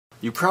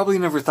You probably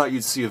never thought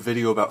you'd see a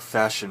video about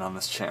fashion on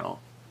this channel.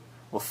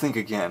 Well, think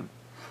again.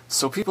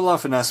 So people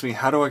often ask me,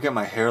 how do I get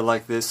my hair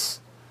like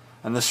this?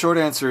 And the short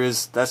answer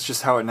is, that's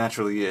just how it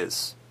naturally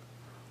is.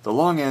 The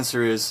long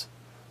answer is,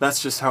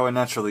 that's just how it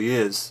naturally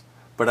is,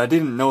 but I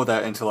didn't know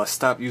that until I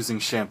stopped using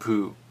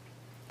shampoo.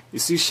 You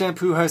see,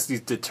 shampoo has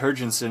these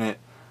detergents in it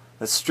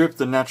that strip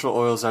the natural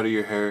oils out of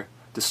your hair,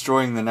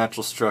 destroying the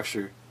natural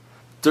structure.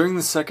 During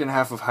the second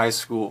half of high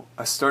school,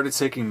 I started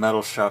taking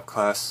metal shop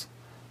class,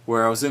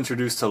 where I was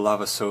introduced to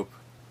lava soap,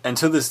 and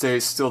to this day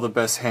it's still the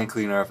best hand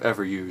cleaner I've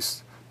ever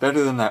used.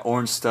 Better than that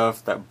orange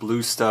stuff, that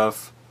blue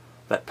stuff,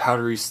 that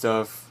powdery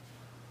stuff,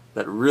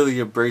 that really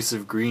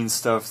abrasive green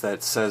stuff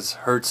that says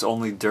hurts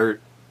only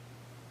dirt.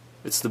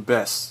 It's the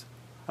best.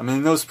 I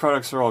mean, those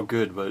products are all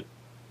good, but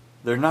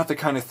they're not the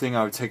kind of thing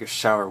I would take a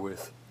shower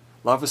with.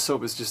 Lava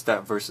soap is just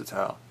that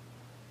versatile.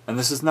 And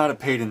this is not a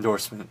paid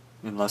endorsement,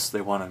 unless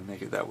they want to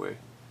make it that way.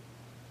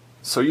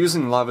 So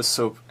using lava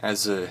soap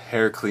as a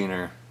hair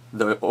cleaner,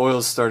 the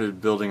oils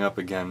started building up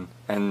again,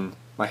 and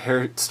my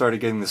hair started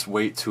getting this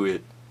weight to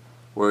it,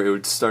 where it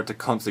would start to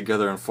clump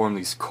together and form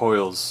these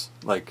coils,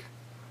 like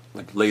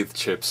lathe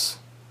chips.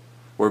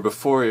 Where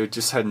before it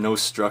just had no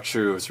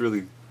structure, it was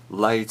really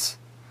light,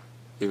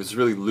 it was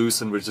really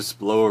loose and would just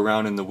blow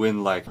around in the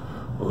wind like,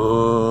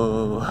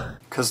 oh.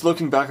 Cause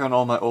looking back on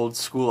all my old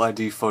school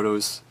ID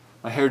photos,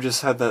 my hair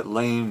just had that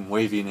lame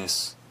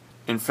waviness.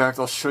 In fact,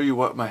 I'll show you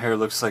what my hair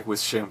looks like with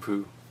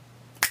shampoo.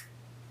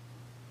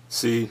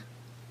 See?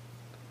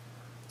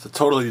 It's a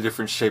totally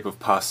different shape of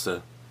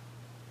pasta.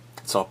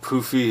 It's all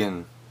poofy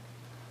and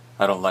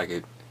I don't like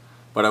it.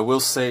 But I will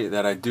say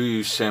that I do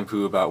use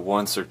shampoo about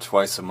once or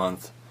twice a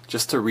month,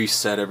 just to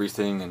reset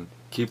everything and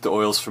keep the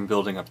oils from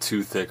building up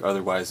too thick,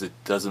 otherwise it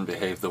doesn't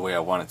behave the way I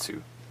want it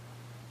to.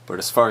 But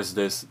as far as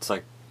this, it's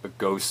like a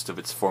ghost of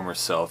its former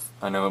self.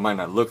 I know it might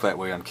not look that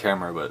way on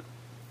camera, but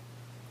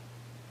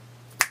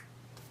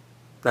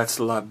that's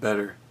a lot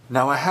better.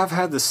 Now I have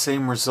had the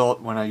same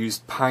result when I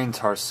used pine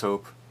tar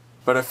soap,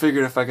 but I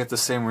figured if I get the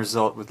same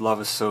result with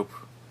lava soap,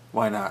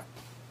 why not?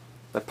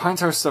 That pine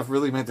tar stuff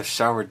really made the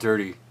shower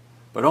dirty,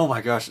 but oh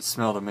my gosh, it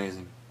smelled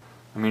amazing.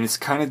 I mean, it's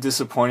kind of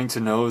disappointing to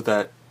know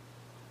that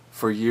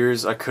for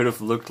years I could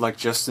have looked like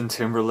Justin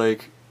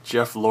Timberlake,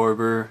 Jeff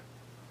Lorber,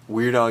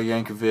 Weird Al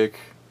Yankovic,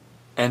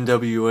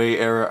 NWA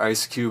era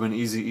Ice Cube and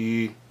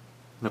Eazy-E,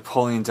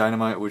 Napoleon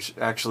Dynamite, which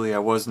actually I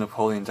was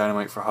Napoleon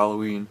Dynamite for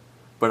Halloween,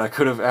 but I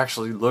could have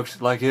actually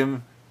looked like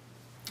him.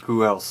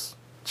 Who else?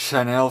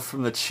 Chanel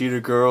from the Cheetah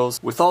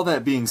Girls. With all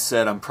that being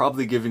said, I'm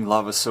probably giving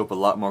lava soap a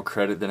lot more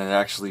credit than it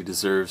actually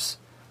deserves,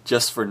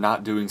 just for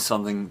not doing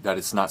something that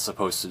it's not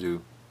supposed to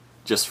do.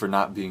 Just for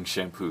not being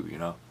shampoo, you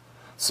know?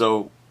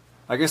 So,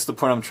 I guess the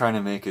point I'm trying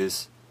to make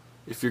is,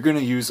 if you're gonna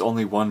use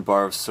only one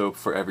bar of soap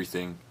for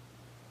everything,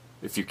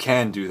 if you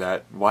can do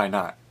that, why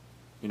not?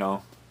 You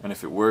know? And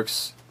if it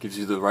works, gives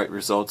you the right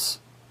results,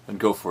 then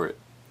go for it.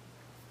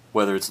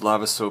 Whether it's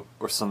lava soap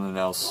or something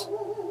else,